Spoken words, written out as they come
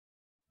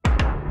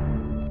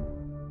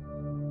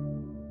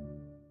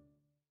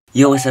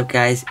Yo, what's up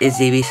guys, it's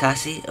ZB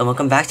Sassy, and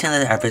welcome back to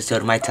another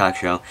episode of my talk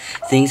show,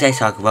 things I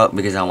talk about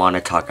because I want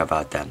to talk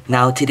about them.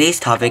 Now, today's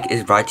topic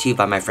is brought to you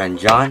by my friend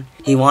John.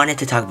 He wanted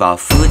to talk about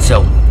food,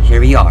 so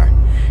here we are.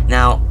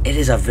 Now, it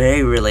is a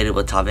very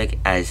relatable topic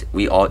as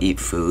we all eat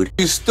food.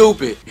 You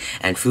stupid!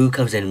 And food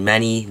comes in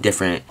many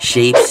different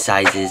shapes,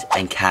 sizes,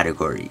 and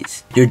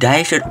categories. Your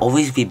diet should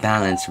always be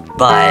balanced,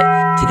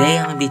 but today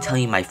I'm going to be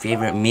telling you my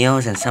favorite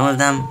meals, and some of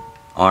them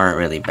aren't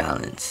really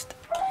balanced.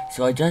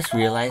 So I just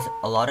realized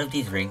a lot of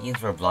these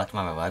rankings were blocked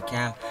by my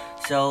webcam,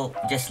 so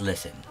just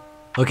listen.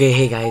 Okay,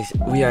 hey guys,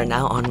 we are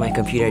now on my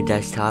computer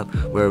desktop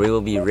where we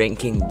will be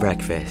ranking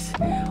breakfast.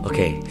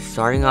 Okay,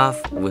 starting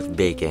off with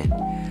bacon.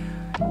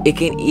 It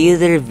can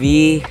either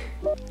be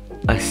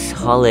a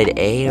solid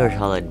A or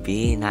solid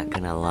B, not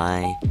gonna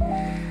lie.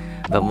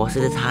 But most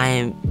of the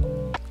time,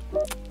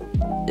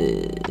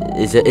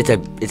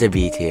 it's a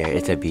B tier,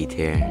 it's a B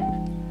tier.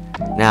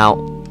 Now,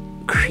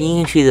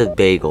 cream cheese with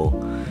bagel.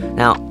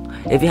 Now,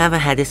 if you haven't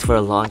had this for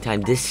a long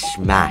time, this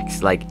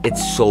smacks. Like,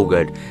 it's so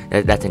good.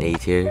 That's an A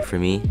tier for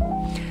me.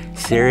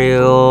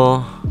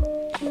 Cereal,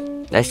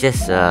 that's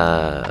just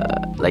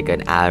like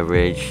an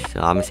average,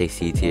 so I'm gonna say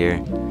C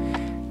tier.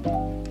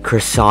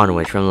 Croissant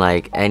sandwich from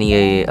like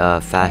any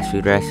fast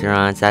food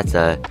restaurants, that's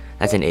an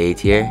A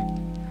tier.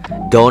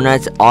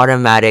 Donuts,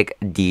 automatic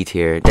D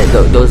tier.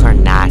 Those are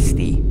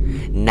nasty.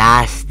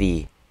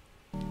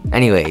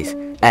 Anyways,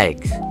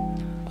 eggs,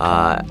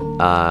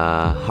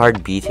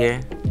 hard B tier.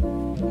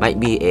 Might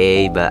be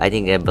A, but I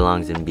think it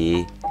belongs in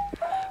B.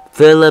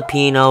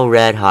 Filipino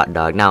red hot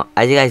dog. Now,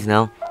 as you guys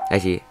know,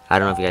 actually, I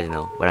don't know if you guys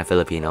know, but I'm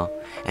Filipino,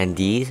 and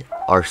these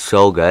are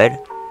so good,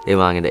 they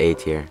belong in the A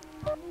tier.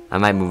 I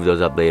might move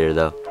those up later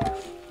though.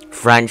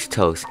 French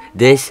toast.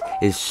 This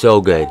is so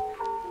good.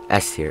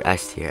 S tier,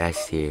 S tier,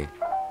 S tier.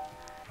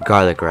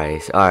 Garlic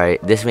rice.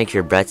 Alright, this makes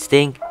your breath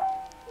stink,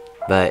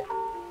 but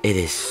it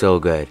is so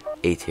good.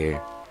 A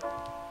tier.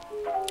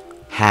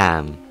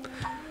 Ham.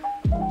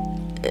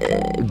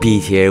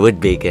 B tier with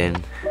bacon.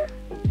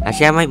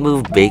 Actually, I might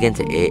move bacon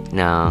to A.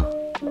 No,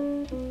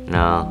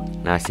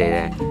 stay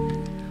there.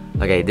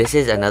 Okay, this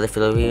is another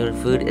Filipino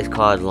food. It's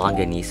called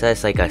longanisa.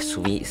 It's like a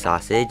sweet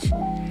sausage,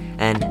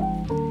 and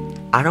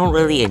I don't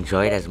really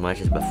enjoy it as much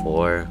as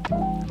before,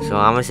 so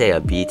I'm gonna say a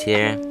B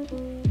tier.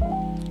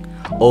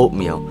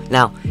 Oatmeal.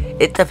 Now,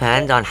 it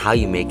depends on how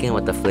you make it and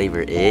what the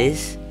flavor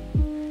is,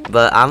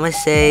 but I'm gonna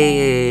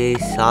say a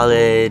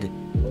solid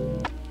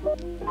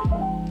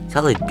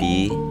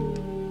B.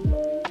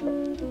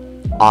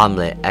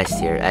 Omelet, S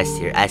tier, S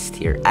tier, S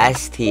tier,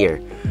 S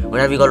tier.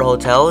 Whenever you go to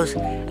hotels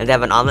and they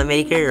have an omelet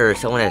maker or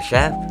someone as a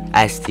chef,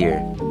 S tier.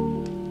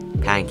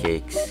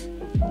 Pancakes,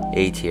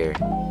 A tier.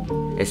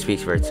 It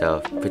speaks for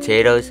itself.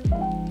 Potatoes,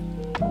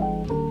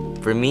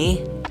 for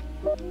me,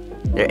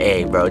 they're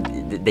A, bro.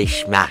 They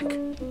smack.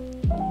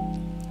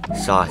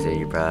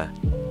 Sausage, bro.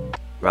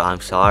 Bro, I'm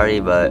sorry,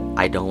 but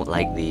I don't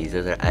like these.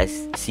 Those are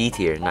C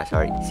tier.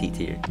 C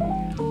tier.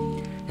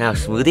 Now,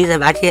 smoothies,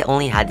 I've actually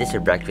only had this for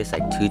breakfast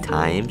like 2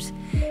 times,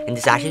 and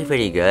it's actually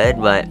pretty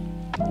good, but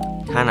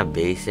kind of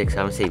basic, so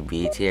I'm gonna say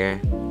B tier.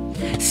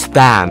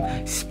 Spam,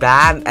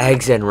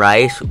 eggs and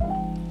rice,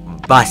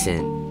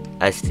 bussin',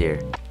 S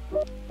tier.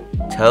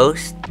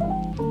 Toast,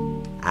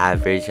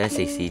 average, I'm gonna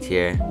say C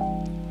tier.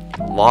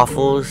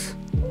 Waffles,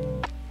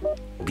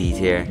 B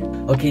tier.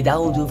 Okay, that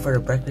will do for the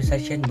breakfast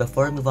section.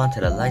 Before we move on to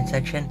the lunch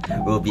section,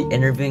 we'll be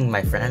interviewing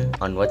my friend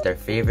on what their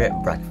favorite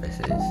breakfast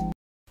is.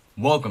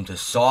 Welcome to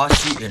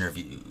Saucy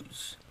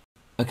Interviews.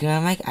 Okay, my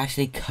mic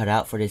actually cut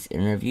out for this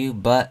interview,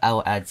 but I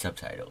will add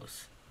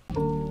subtitles.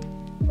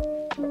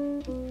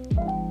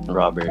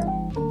 Robert.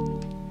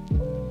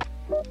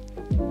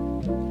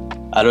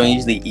 I don't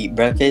usually eat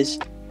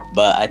breakfast,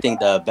 but I think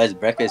the best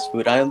breakfast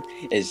food item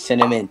is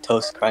cinnamon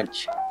toast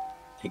crunch.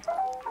 Like,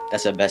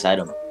 that's the best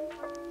item.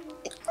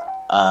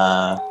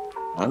 I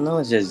don't know,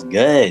 it's just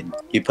good.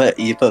 You put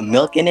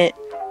milk in it,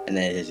 and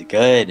then it's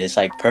good. It's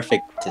like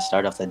perfect to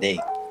start off the day.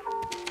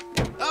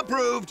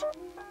 Approved!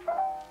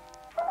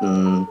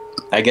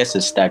 I guess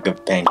a stack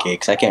of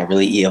pancakes. I can't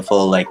really eat a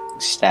full, like,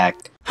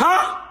 stack.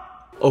 Huh?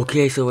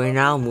 Okay, so we're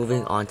now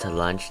moving on to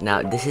lunch.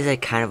 Now, this is a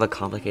kind of a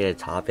complicated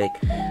topic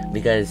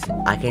because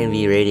I can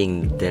be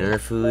rating dinner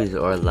foods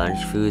or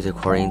lunch foods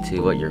according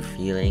to what you're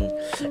feeling.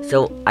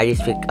 So, I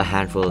just picked a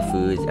handful of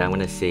foods and I'm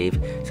gonna save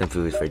some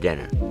foods for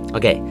dinner.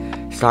 Okay,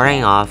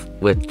 starting off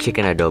with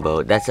chicken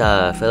adobo. That's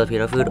a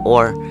Filipino food,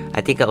 or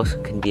I think it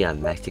also can be a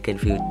Mexican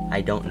food.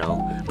 I don't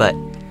know, but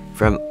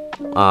from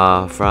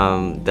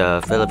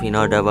the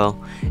Filipino adobo,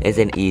 it's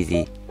an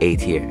easy A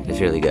tier. It's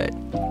really good.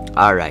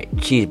 Alright,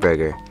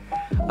 cheeseburger.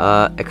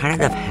 It kind of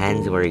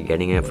depends where you're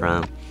getting it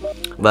from,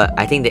 but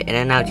I think the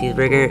In-N-Out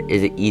cheeseburger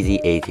is an easy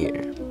A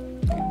tier.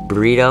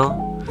 Burrito,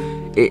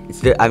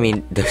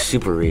 the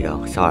super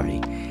burrito,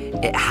 sorry.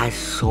 It has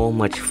so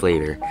much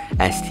flavor.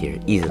 S tier,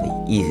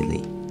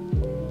 easily.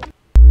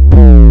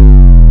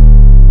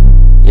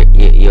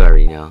 You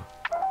already know.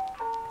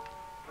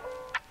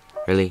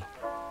 Really?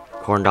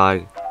 Corn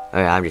dog?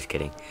 Okay, I'm just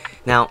kidding.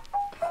 Now,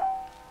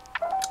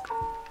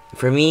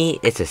 for me,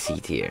 it's a C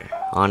tier.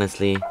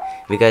 Honestly,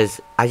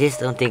 because I just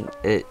don't think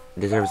it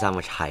deserves that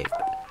much hype.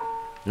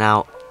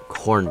 Now,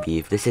 corned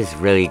beef. This is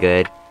really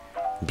good.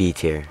 B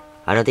tier.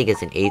 I don't think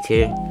it's an A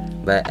tier,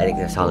 but I think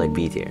it's a solid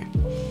B tier.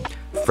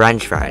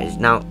 French fries.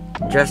 Now,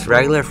 just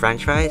regular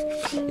French fries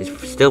is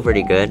still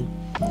pretty good,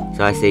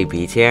 so I say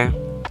B tier.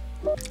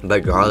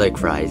 But garlic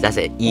fries, that's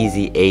an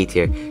easy A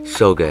tier.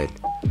 So good.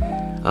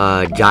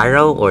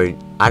 Gyro, or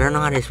I don't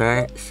know how to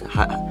swear.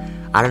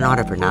 I don't know how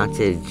to pronounce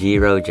it.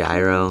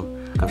 Gyro.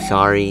 I'm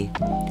sorry,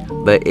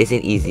 but it's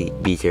an easy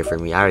B tier for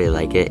me. I really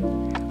like it.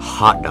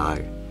 Hot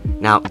dog.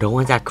 Now, the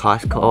ones at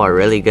Costco are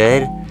really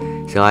good,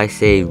 so I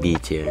say B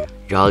tier.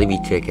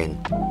 Jollibee chicken,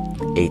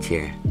 A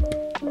tier.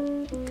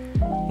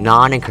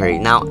 Naan and curry.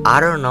 Now, I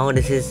don't know,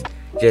 this is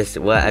just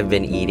what I've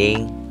been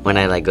eating when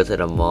I like go to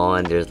the mall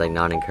and there's like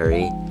naan and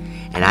curry,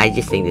 and I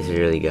just think this is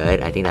really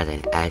good. I think that's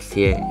an S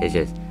tier.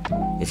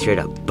 It's straight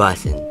up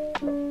bussin'.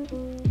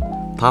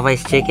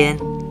 Popeye's chicken,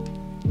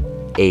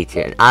 A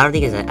tier. I don't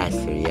think it's an S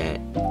tier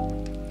yet.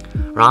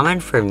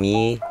 Ramen for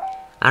me,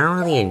 I don't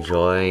really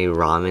enjoy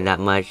ramen that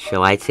much,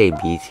 so I'd say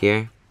B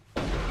tier.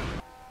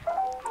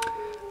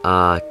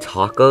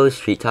 Tacos,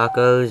 street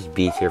tacos,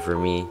 B tier for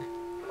me.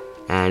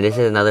 And this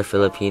is another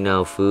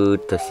Filipino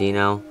food,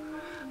 tocino.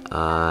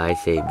 I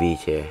say B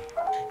tier.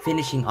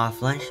 Finishing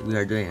off lunch, we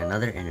are doing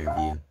another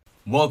interview.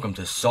 Welcome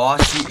to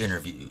Saucy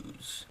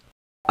Interviews.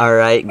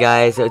 Alright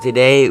guys, so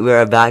today we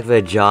are back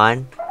with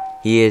John.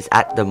 He is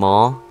at the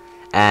mall.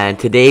 And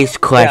today's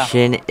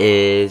question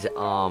is,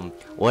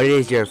 what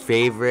is your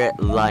favorite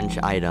lunch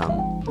item?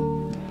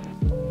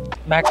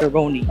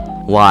 Macaroni,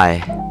 Why?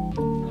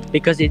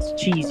 because it's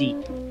cheesy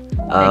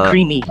and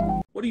creamy.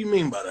 What do you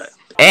mean by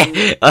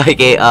that?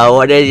 Okay,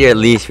 what is your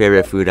least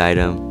favorite food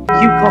item?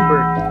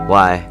 Cucumber,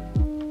 Why?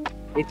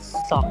 it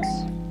sucks.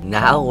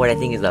 Now, what I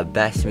think is the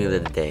best meal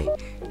of the day,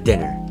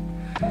 dinner.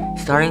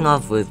 Starting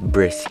off with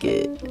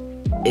brisket.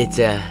 It's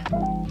a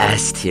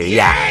S tier.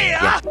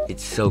 Yeah,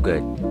 it's so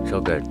good,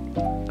 so good.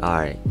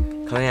 Alright,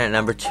 coming in at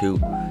number 2,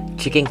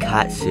 chicken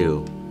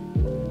katsu.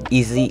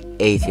 Easily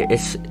A tier.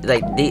 It's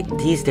like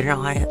these dinner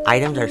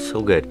items are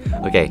so good.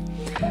 Okay,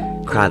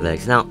 crab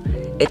legs. Now,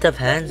 it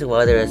depends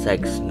whether it's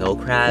like snow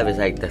crab is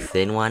like the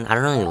thin one. I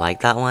don't really like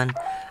that one.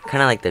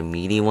 Kind of like the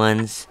meaty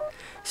ones.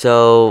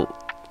 So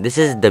this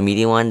is the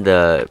meaty one,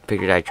 the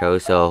picture I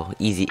chose. So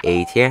easy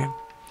A tier.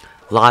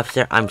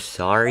 Lobster, I'm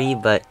sorry,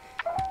 but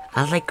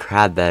I like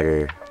crab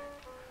better.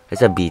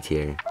 It's a B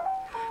tier.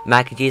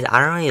 Mac and cheese,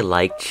 I don't really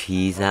like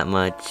cheese that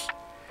much,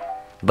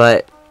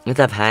 but it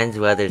depends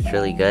whether it's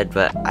really good.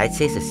 But I'd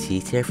say it's a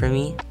C tier for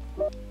me.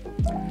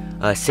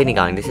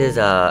 Sinigang, this is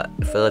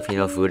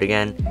Filipino food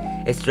again.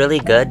 It's really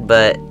good,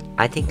 but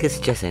I think it's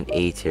just an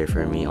A tier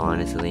for me,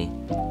 honestly.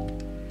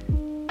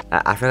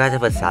 I forgot to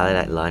put salad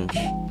at lunch,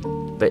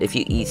 but if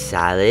you eat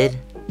salad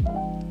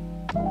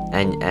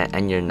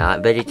and you're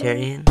not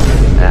vegetarian,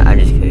 I'm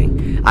just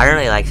kidding. I don't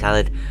really like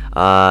salad.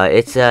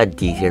 It's a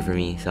D tier for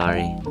me.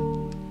 Sorry.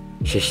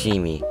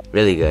 Sashimi,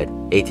 really good.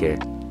 A tier.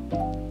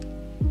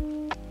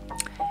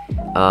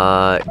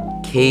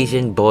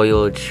 Cajun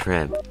boiled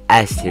shrimp,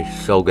 S tier,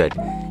 so good.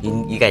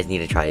 You guys need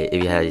to try it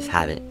if you just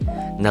haven't.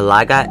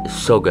 Nalaga,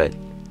 so good.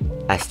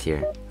 S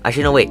tier.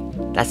 Actually, no, wait.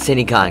 That's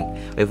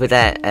sinigang. We put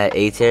that at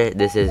A tier.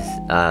 This is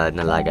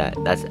nalaga.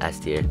 That's S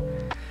tier.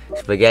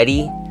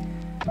 Spaghetti.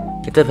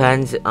 It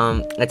depends.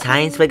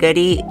 Italian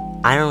spaghetti,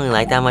 I don't really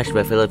like that much,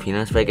 but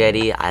Filipino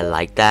spaghetti, I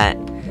like that.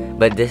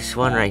 But this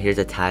one right here is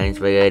Italian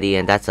spaghetti,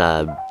 and that's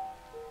a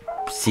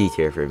C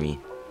tier for me.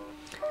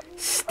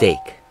 Steak.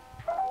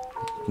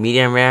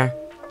 Medium rare,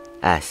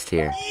 S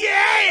tier.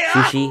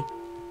 Sushi,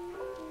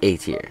 A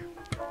tier.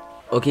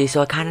 Okay,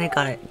 so I kind of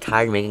got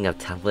tired making up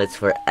templates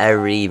for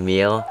every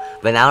meal,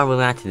 but now we're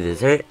moving on to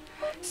dessert.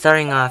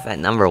 Starting off at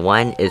number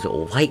 1 is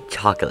white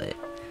chocolate.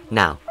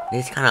 Now,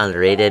 this is kind of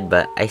underrated,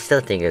 but I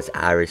still think it's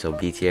average, so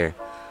B tier.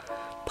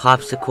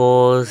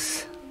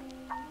 Popsicles,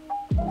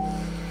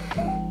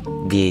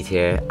 B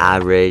tier.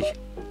 Average.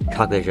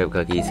 Chocolate chip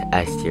cookies,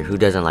 S tier. Who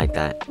doesn't like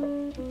that?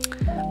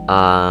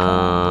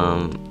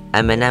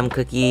 M&M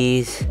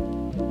cookies,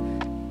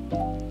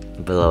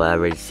 below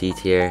average, C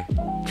tier.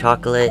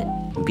 Chocolate,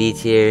 B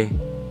tier.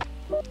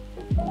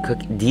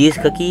 These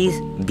cookies,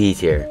 B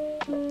tier.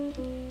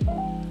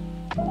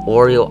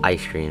 Oreo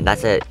ice cream,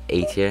 that's a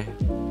A tier.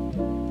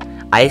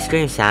 Ice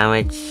cream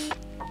sandwich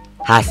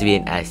has to be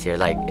an S tier.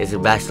 Like, it's the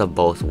best of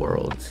both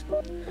worlds.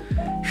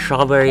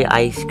 Strawberry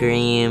ice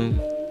cream,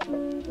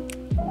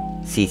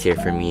 C tier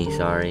for me,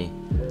 sorry.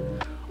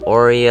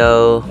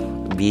 Oreo,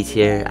 B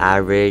tier,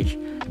 average.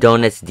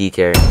 Donuts, D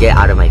tier. Get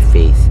out of my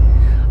face.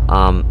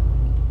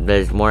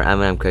 There's more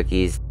M&M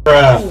cookies.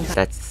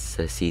 That's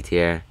a C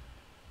tier.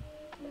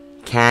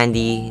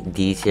 Candy,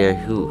 D tier.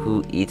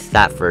 Who eats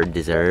that for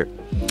dessert?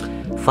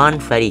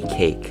 Funfetti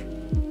cake,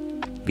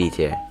 B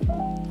tier.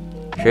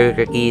 Sugar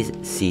cookies,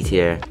 C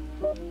tier.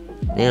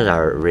 Those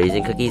are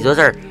raisin cookies. Those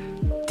are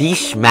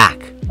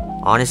D-schmack.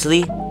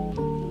 Honestly,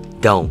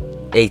 don't.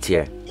 A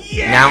tier.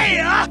 Now,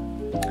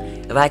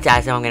 if I had to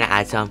add some, I'm gonna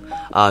add some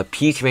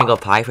peach mango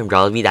pie from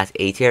Jollibee. That's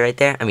A tier right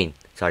there. I mean,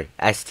 sorry,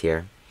 S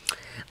tier.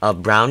 a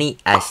brownie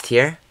S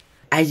tier.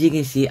 As you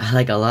can see, I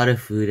like a lot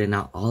of food and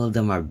not all of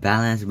them are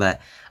balanced, but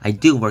I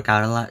do work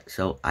out a lot,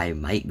 so I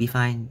might be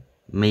fine.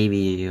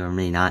 Maybe or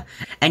maybe not.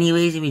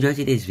 Anyways, if you enjoyed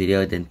today's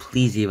video, then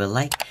please leave a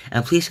like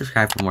and please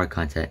subscribe for more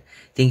content.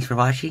 Thanks for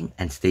watching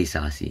and stay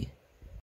saucy.